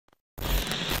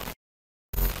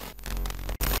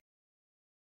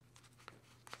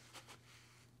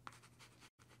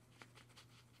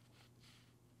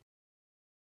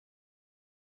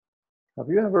Have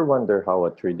you ever wondered how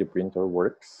a 3D printer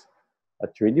works? A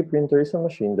 3D printer is a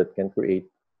machine that can create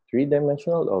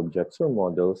three-dimensional objects or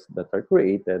models that are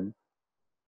created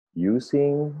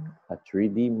using a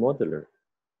 3D modeler.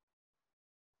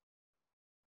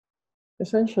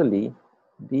 Essentially,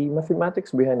 the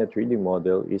mathematics behind a 3D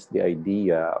model is the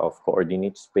idea of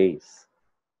coordinate space.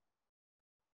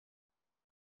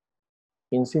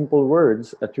 In simple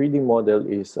words, a 3D model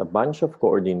is a bunch of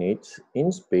coordinates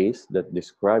in space that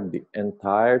describe the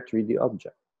entire 3D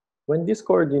object. When these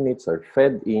coordinates are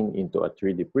fed into a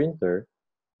 3D printer,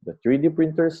 the 3D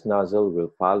printer's nozzle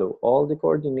will follow all the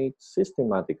coordinates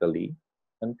systematically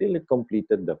until it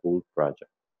completed the whole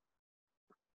project.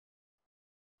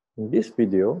 In this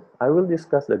video, I will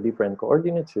discuss the different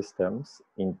coordinate systems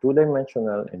in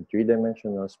two-dimensional and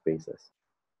three-dimensional spaces.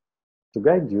 To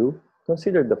guide you,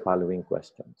 consider the following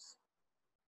questions.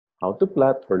 How to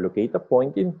plot or locate a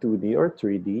point in 2D or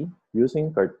 3D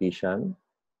using Cartesian,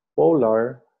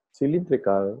 polar,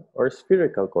 cylindrical, or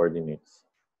spherical coordinates.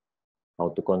 How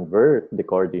to convert the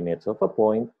coordinates of a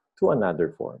point to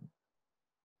another form.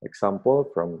 Example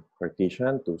from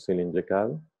Cartesian to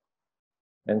cylindrical,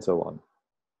 and so on.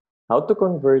 How to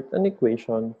convert an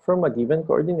equation from a given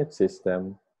coordinate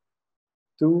system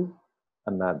to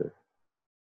another.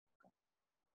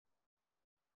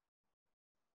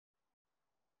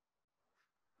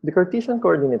 The Cartesian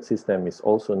coordinate system is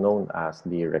also known as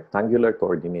the rectangular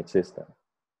coordinate system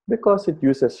because it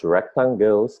uses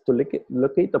rectangles to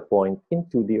locate a point in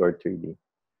 2D or 3D.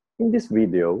 In this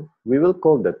video, we will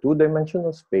call the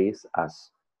two-dimensional space as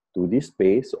 2D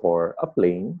space or a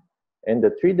plane, and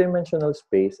the three-dimensional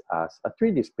space as a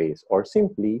 3D space or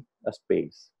simply a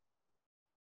space.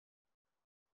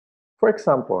 For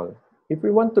example, if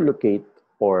we want to locate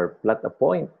or plot a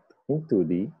point in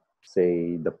 2D,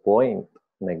 say the point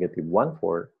 -1,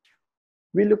 4,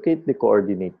 we locate the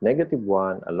coordinate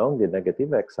 -1 along the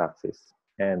negative x-axis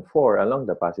and 4 along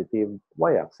the positive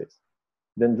y-axis.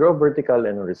 Then draw vertical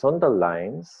and horizontal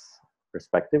lines,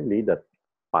 respectively, that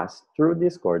pass through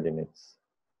these coordinates.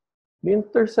 The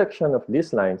intersection of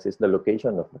these lines is the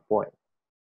location of the point.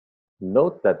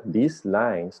 Note that these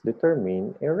lines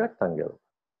determine a rectangle.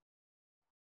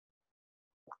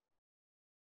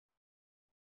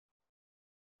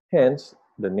 Hence,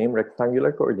 the name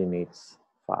rectangular coordinates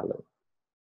follow.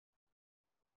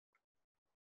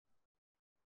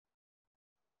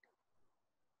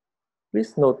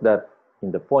 Please note that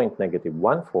in the point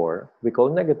 -1, 4, we call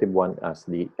 -1 as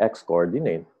the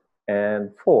x-coordinate and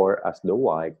 4 as the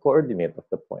y-coordinate of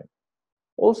the point.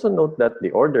 Also note that the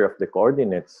order of the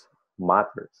coordinates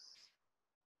matters.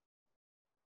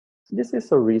 This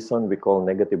is a reason we call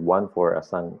 -1, 4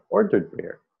 as an ordered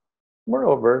pair.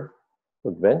 Moreover,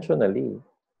 conventionally,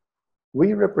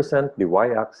 we represent the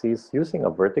y-axis using a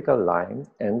vertical line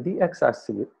and the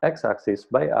x-axis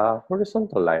by a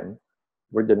horizontal line,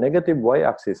 where the negative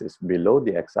y-axis is below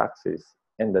the x-axis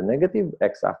and the negative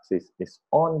x-axis is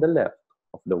on the left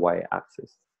of the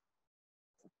y-axis.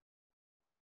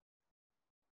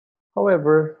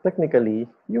 However, technically,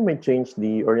 you may change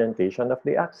the orientation of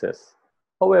the axis.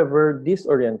 However, this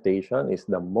orientation is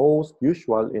the most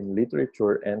usual in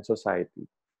literature and society.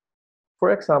 For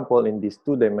example, in this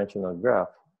two-dimensional graph,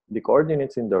 the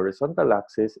coordinates in the horizontal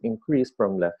axis increase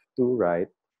from left to right.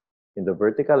 In the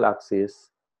vertical axis,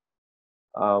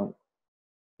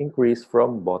 increase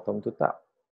from bottom to top.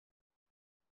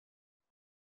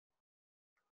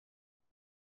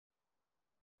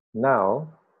 Now,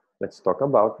 let's talk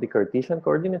about the Cartesian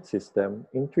coordinate system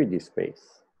in 3D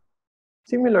space.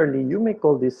 Similarly, you may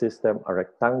call this system a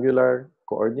rectangular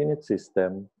coordinate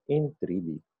system in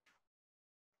 3D.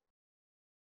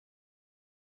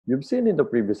 You've seen in the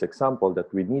previous example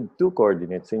that we need two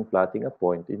coordinates in plotting a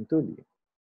point in 2D.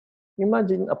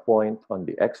 Imagine a point on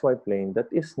the xy plane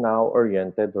that is now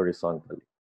oriented horizontally.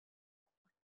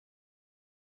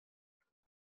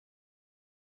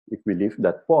 If we leave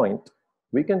that point,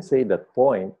 we can say that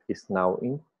point is now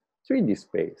in 3D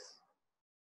space.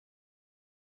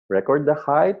 Record the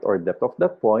height or depth of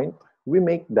that point. We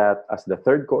make that as the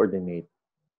third coordinate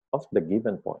of the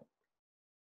given point.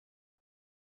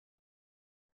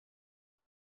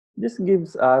 This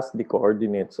gives us the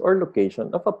coordinates or location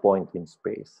of a point in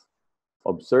space.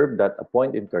 Observe that a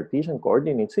point in Cartesian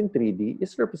coordinates in 3D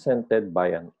is represented by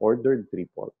an ordered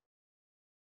tripole.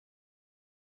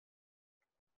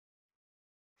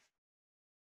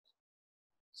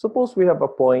 Suppose we have a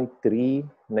point 3,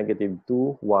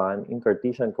 -2, 1 in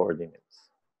Cartesian coordinates.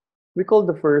 We call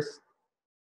the first,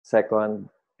 second,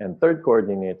 and third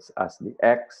coordinates as the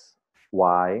x,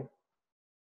 y,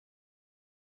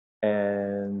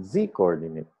 and z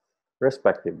coordinates,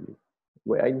 respectively.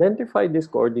 We identify these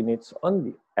coordinates on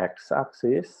the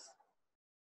x-axis,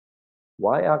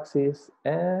 y-axis,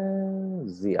 and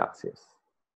z-axis.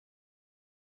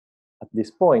 At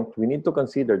this point, we need to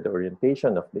consider the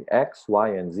orientation of the x, y,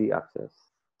 and z-axis.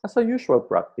 As a usual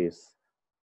practice,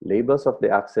 labels of the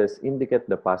axes indicate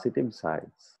the positive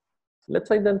sides.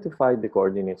 Let's identify the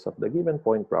coordinates of the given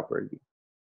point properly.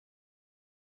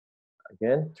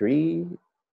 Again, 3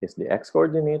 is the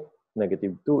x-coordinate,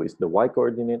 -2 is the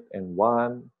y-coordinate, and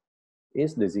 1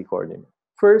 is the z-coordinate.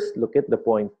 First, look at the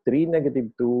point 3,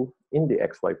 -2 in the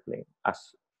xy plane,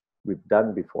 as we've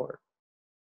done before.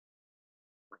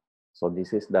 So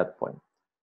this is that point.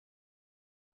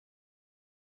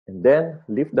 And then,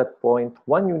 lift that point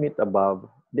 1 unit above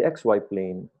the xy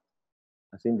plane,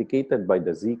 as indicated by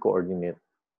the z-coordinate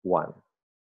 1.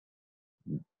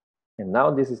 And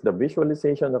now this is the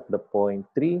visualization of the point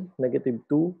 3,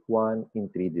 -2, 1 in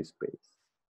 3D space.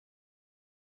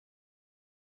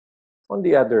 On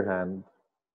the other hand,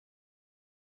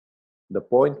 the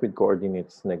point with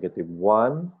coordinates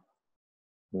 -1,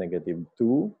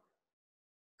 -2,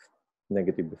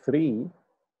 -3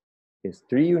 is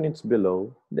 3 units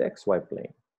below the xy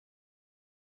plane.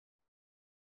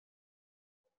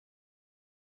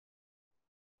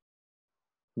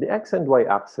 The x and y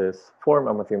axes form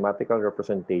a mathematical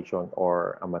representation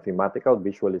or a mathematical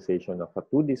visualization of a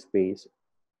 2D space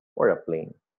or a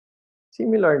plane.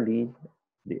 Similarly,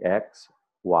 the x,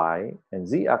 y, and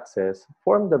z axes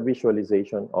form the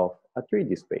visualization of a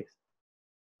 3D space.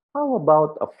 How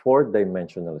about a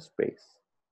 4-dimensional space?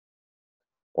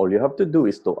 All you have to do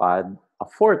is to add a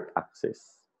 4th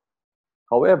axis.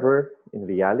 However, in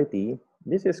reality,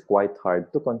 this is quite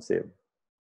hard to conceive.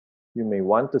 You may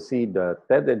want to see the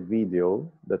TED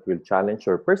video that will challenge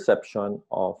your perception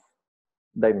of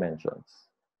dimensions.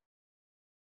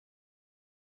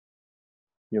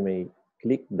 You may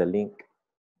click the link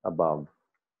above.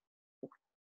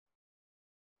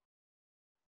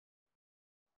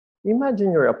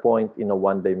 Imagine you're a point in a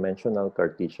 1-dimensional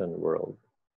Cartesian world.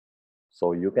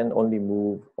 So you can only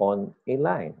move on a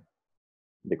line.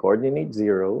 The coordinate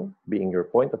 0, being your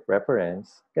point of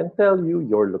reference, can tell you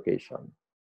your location,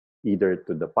 either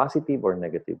to the positive or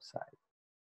negative side.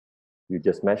 You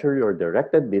just measure your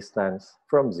directed distance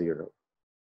from 0.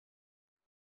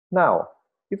 Now,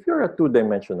 if you're a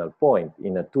 2-dimensional point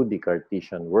in a 2D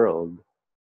Cartesian world,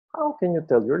 how can you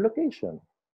tell your location?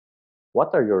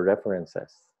 What are your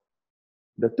references?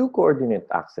 The 2 coordinate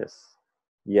axes.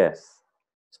 Yes.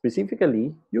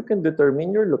 Specifically, you can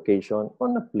determine your location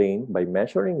on a plane by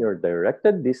measuring your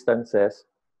directed distances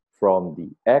from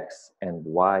the x and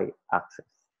y axis.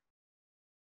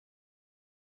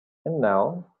 And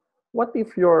now, what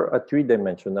if you're a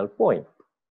 3-dimensional point?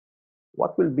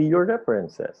 What will be your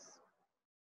references?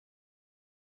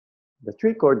 The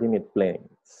 3 coordinate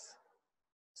planes.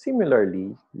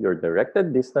 Similarly, your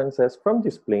directed distances from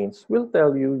these planes will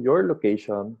tell you your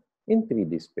location in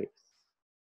 3D space.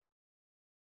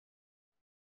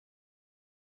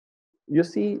 You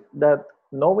see that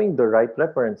knowing the right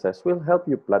references will help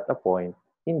you plot a point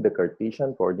in the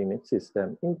Cartesian coordinate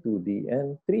system in 2D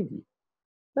and 3D.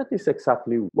 That is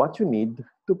exactly what you need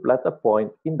to plot a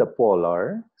point in the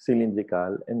polar,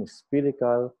 cylindrical, and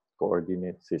spherical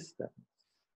coordinate system.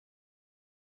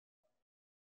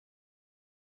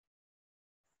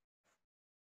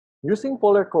 Using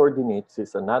polar coordinates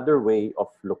is another way of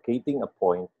locating a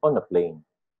point on a plane.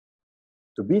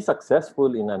 To be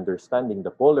successful in understanding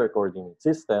the polar coordinate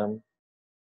system,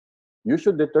 you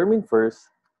should determine first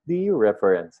the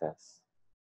references.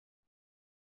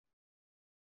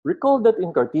 Recall that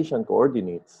in Cartesian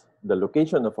coordinates, the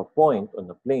location of a point on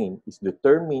a plane is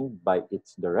determined by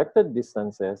its directed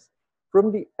distances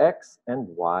from the x and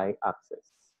y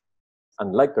axes.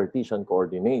 Unlike Cartesian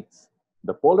coordinates,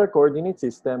 the polar coordinate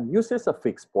system uses a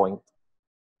fixed point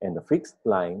and a fixed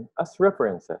line as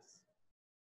references.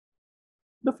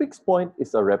 The fixed point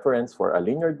is a reference for a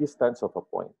linear distance of a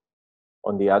point.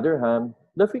 On the other hand,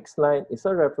 the fixed line is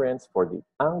a reference for the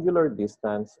angular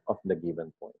distance of the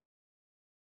given point.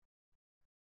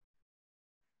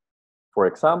 For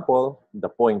example, the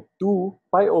point 2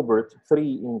 pi over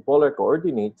 3 in polar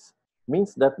coordinates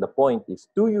means that the point is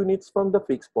 2 units from the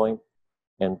fixed point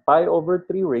and pi over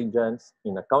 3 radians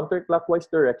in a counterclockwise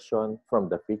direction from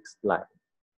the fixed line.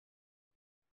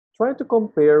 Try to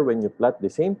compare when you plot the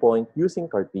same point using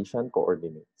Cartesian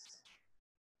coordinates.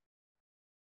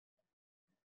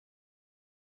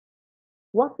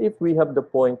 What if we have the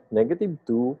point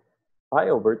 -2 pi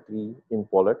over 3 in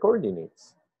polar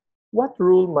coordinates? What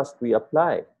rule must we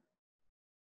apply?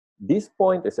 This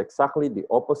point is exactly the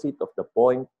opposite of the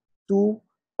point 2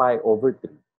 pi over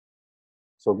 3.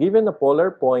 So given a polar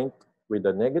point with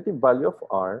a negative value of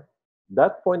r,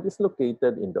 that point is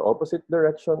located in the opposite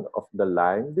direction of the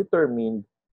line determined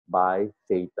by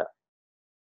theta.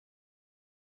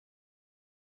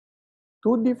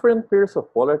 Two different pairs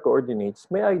of polar coordinates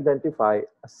may identify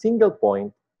a single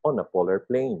point on a polar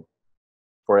plane.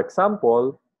 For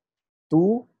example,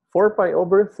 2, 4 pi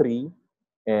over 3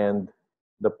 and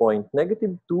the point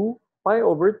negative 2 pi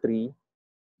over 3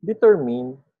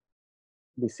 determine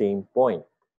the same point.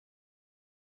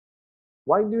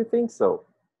 Why do you think so?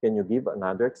 Can you give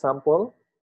another example?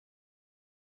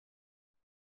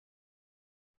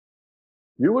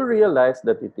 You will realize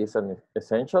that it is an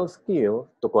essential skill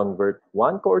to convert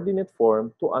one coordinate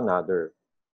form to another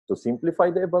to simplify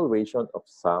the evaluation of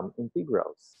some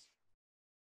integrals.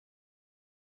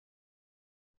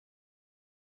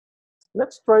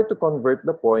 Let's try to convert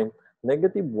the point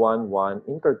negative 1, 1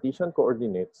 in Cartesian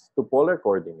coordinates to polar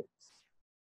coordinates.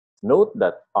 Note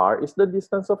that r is the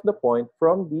distance of the point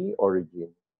from the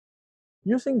origin.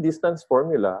 Using distance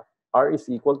formula, r is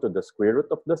equal to the square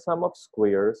root of the sum of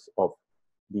squares of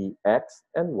the x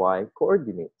and y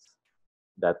coordinates.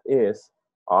 That is,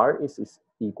 r is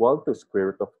equal to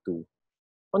square root of 2.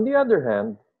 On the other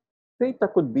hand, theta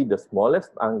could be the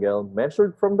smallest angle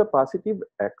measured from the positive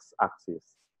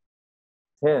x-axis.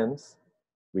 Hence,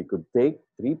 we could take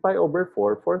 3 pi over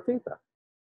 4 for theta.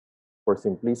 For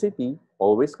simplicity,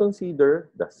 always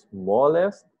consider the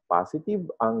smallest positive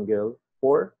angle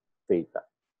for theta.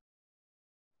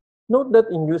 Note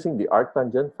that in using the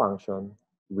arctangent function,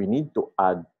 we need to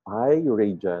add pi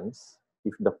radians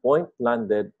if the point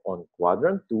landed on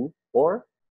quadrant 2 or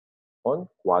on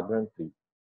quadrant 3.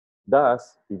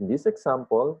 Thus, in this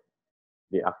example,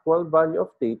 the actual value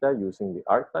of theta using the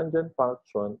arctangent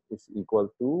function is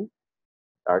equal to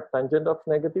arctangent of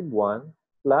negative 1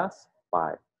 plus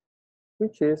pi,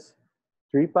 which is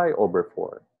 3 pi over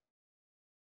 4.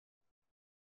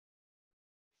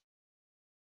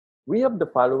 We have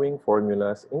the following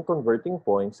formulas in converting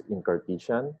points in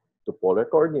Cartesian to polar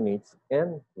coordinates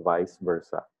and vice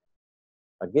versa.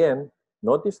 Again,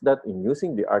 notice that in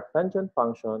using the arctangent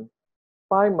function,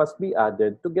 pi must be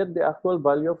added to get the actual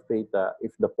value of theta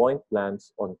if the point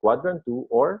lands on quadrant 2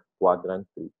 or quadrant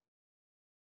 3.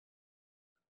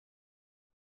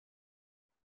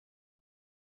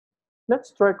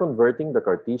 Let's try converting the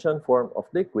Cartesian form of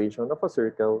the equation of a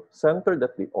circle centered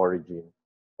at the origin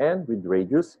and with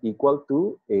radius equal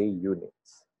to a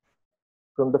units.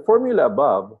 From the formula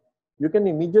above, you can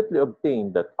immediately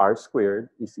obtain that r squared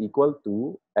is equal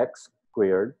to x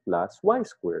squared plus y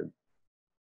squared.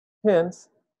 Hence,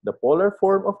 the polar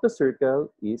form of the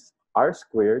circle is r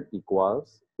squared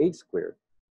equals a squared.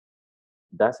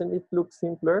 Doesn't it look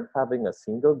simpler having a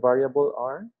single variable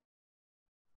r?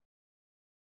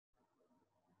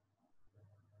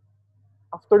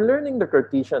 After learning the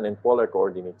Cartesian and polar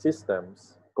coordinate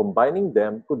systems, combining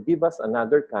them could give us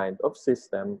another kind of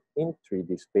system in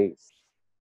 3D space.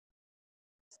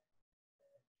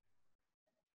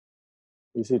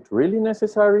 Is it really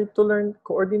necessary to learn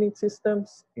coordinate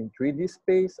systems in 3D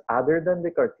space other than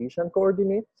the Cartesian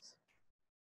coordinates?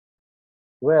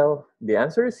 Well, the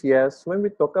answer is yes when we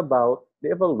talk about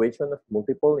the evaluation of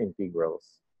multiple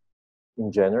integrals.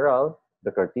 In general,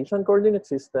 the Cartesian coordinate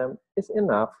system is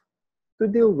enough to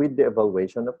deal with the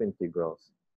evaluation of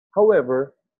integrals.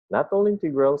 However, not all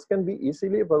integrals can be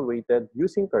easily evaluated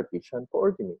using Cartesian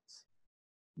coordinates.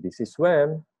 This is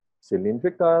when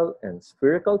cylindrical and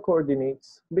spherical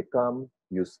coordinates become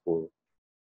useful.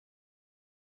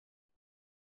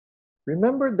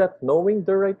 Remember that knowing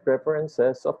the right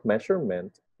references of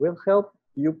measurement will help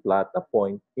you plot a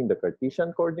point in the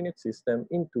Cartesian coordinate system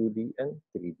in 2D and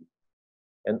 3D,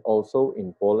 and also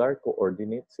in polar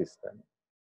coordinate system.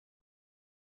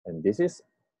 And this is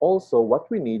also what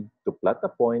we need to plot a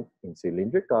point in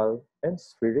cylindrical and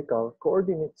spherical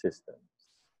coordinate systems.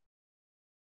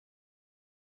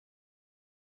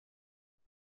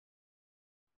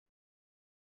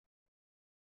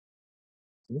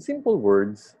 In simple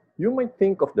words, you might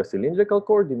think of the cylindrical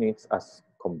coordinates as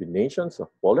combinations of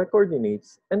polar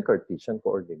coordinates and Cartesian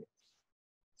coordinates.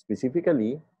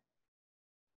 Specifically,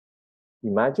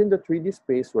 imagine the 3D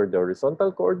space where the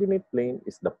horizontal coordinate plane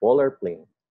is the polar plane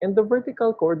and the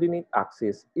vertical coordinate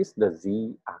axis is the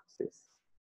z-axis.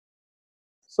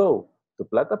 So, to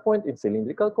plot a point in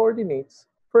cylindrical coordinates,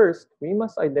 first, we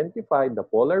must identify the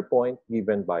polar point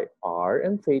given by r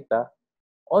and theta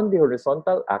on the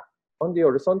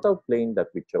horizontal plane that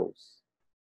we chose.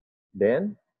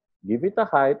 Then, give it a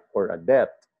height or a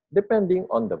depth depending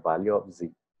on the value of z.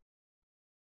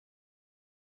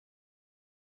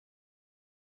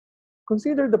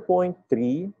 Consider the point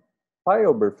 3 pi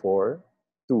over 4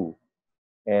 2,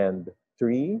 and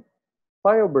 3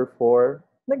 pi over 4,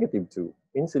 negative 2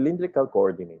 in cylindrical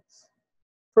coordinates.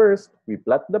 First, we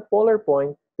plot the polar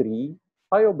point 3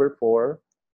 pi over 4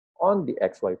 on the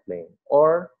xy plane,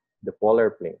 or the polar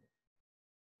plane.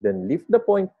 Then lift the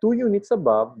point 2 units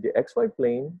above the xy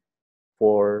plane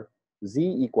for z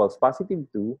equals positive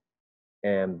 2,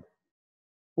 and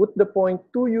put the point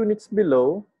 2 units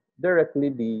below directly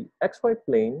the xy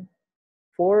plane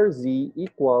for z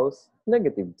equals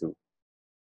negative 2.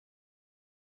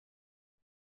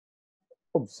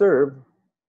 Observe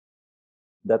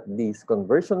that these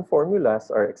conversion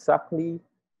formulas are exactly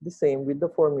the same with the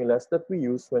formulas that we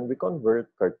use when we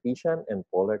convert Cartesian and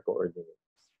polar coordinates.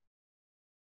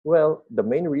 Well, the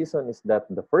main reason is that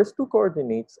the first two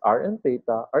coordinates, r and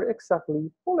theta, are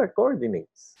exactly polar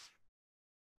coordinates.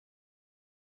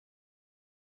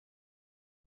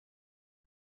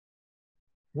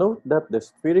 Note that the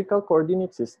spherical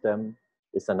coordinate system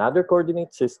is another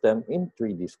coordinate system in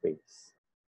 3D space.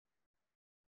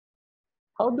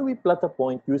 How do we plot a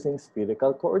point using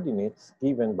spherical coordinates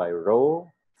given by rho,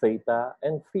 theta,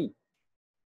 and phi?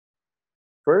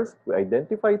 First, we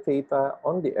identify theta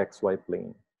on the xy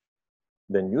plane.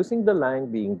 Then, using the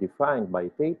line being defined by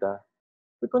theta,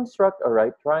 we construct a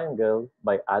right triangle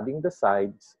by adding the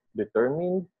sides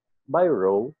determined by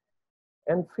rho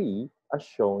and phi as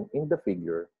shown in the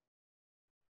figure.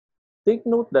 Take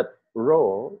note that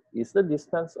rho is the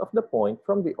distance of the point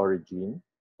from the origin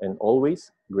and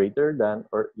always greater than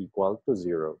or equal to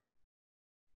 0.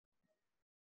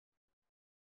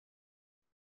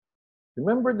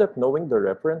 Remember that knowing the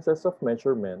references of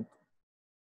measurement,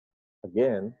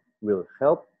 again, will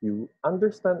help you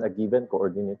understand a given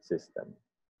coordinate system.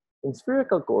 In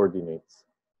spherical coordinates,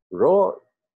 rho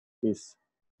is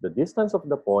the distance of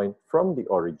the point from the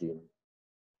origin.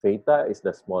 Theta is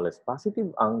the smallest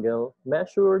positive angle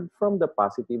measured from the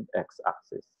positive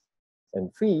x-axis. And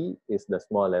phi is the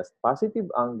smallest positive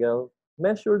angle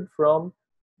measured from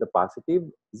the positive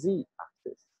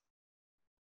z-axis.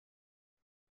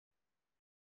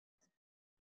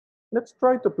 Let's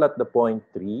try to plot the point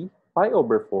 3 pi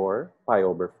over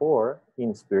 4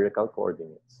 in spherical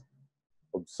coordinates.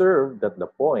 Observe that the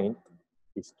point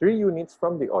is 3 units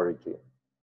from the origin,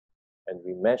 and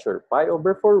we measure pi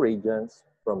over 4 radians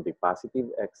from the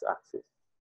positive x-axis,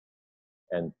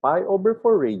 and pi over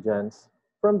 4 radians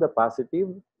from the positive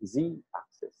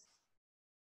z-axis.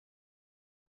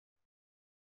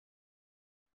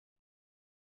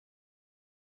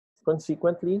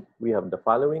 Consequently, we have the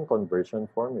following conversion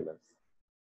formulas.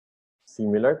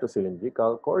 Similar to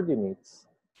cylindrical coordinates,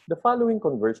 the following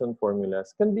conversion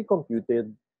formulas can be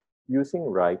computed using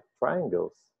right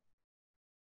triangles.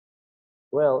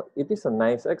 Well, it is a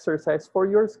nice exercise for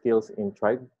your skills in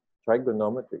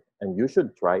trigonometry, and you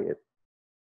should try it.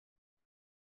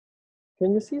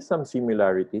 Can you see some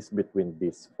similarities between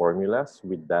these formulas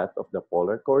with that of the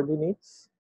polar coordinates?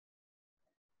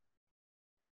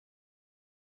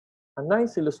 A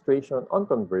nice illustration on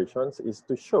conversions is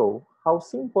to show how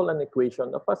simple an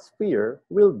equation of a sphere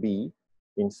will be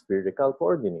in spherical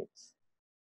coordinates.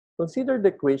 Consider the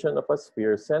equation of a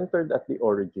sphere centered at the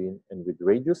origin and with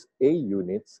radius a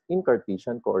units in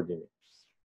Cartesian coordinates,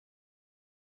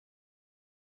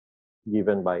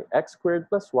 given by x squared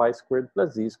plus y squared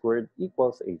plus z squared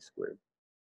equals a squared.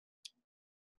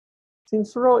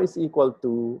 Since rho is equal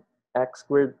to x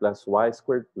squared plus y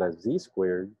squared plus z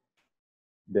squared,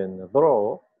 then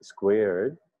rho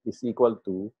squared is equal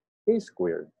to a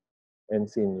squared. And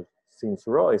since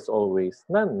rho is always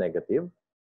non-negative,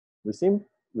 we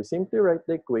simply write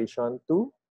the equation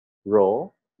to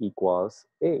rho equals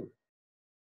a.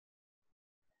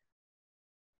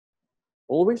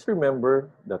 Always remember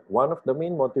that one of the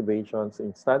main motivations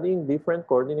in studying different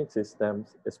coordinate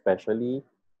systems, especially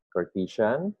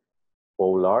Cartesian,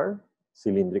 polar,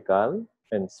 cylindrical,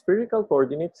 and spherical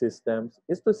coordinate systems,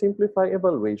 is to simplify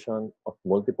evaluation of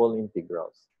multiple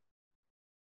integrals.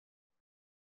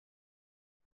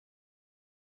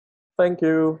 Thank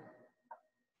you.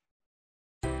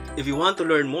 If you want to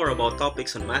learn more about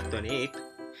topics on Math 28,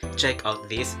 check out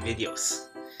these videos.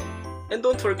 And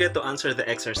don't forget to answer the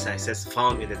exercises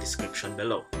found in the description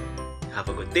below. Have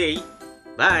a good day.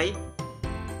 Bye!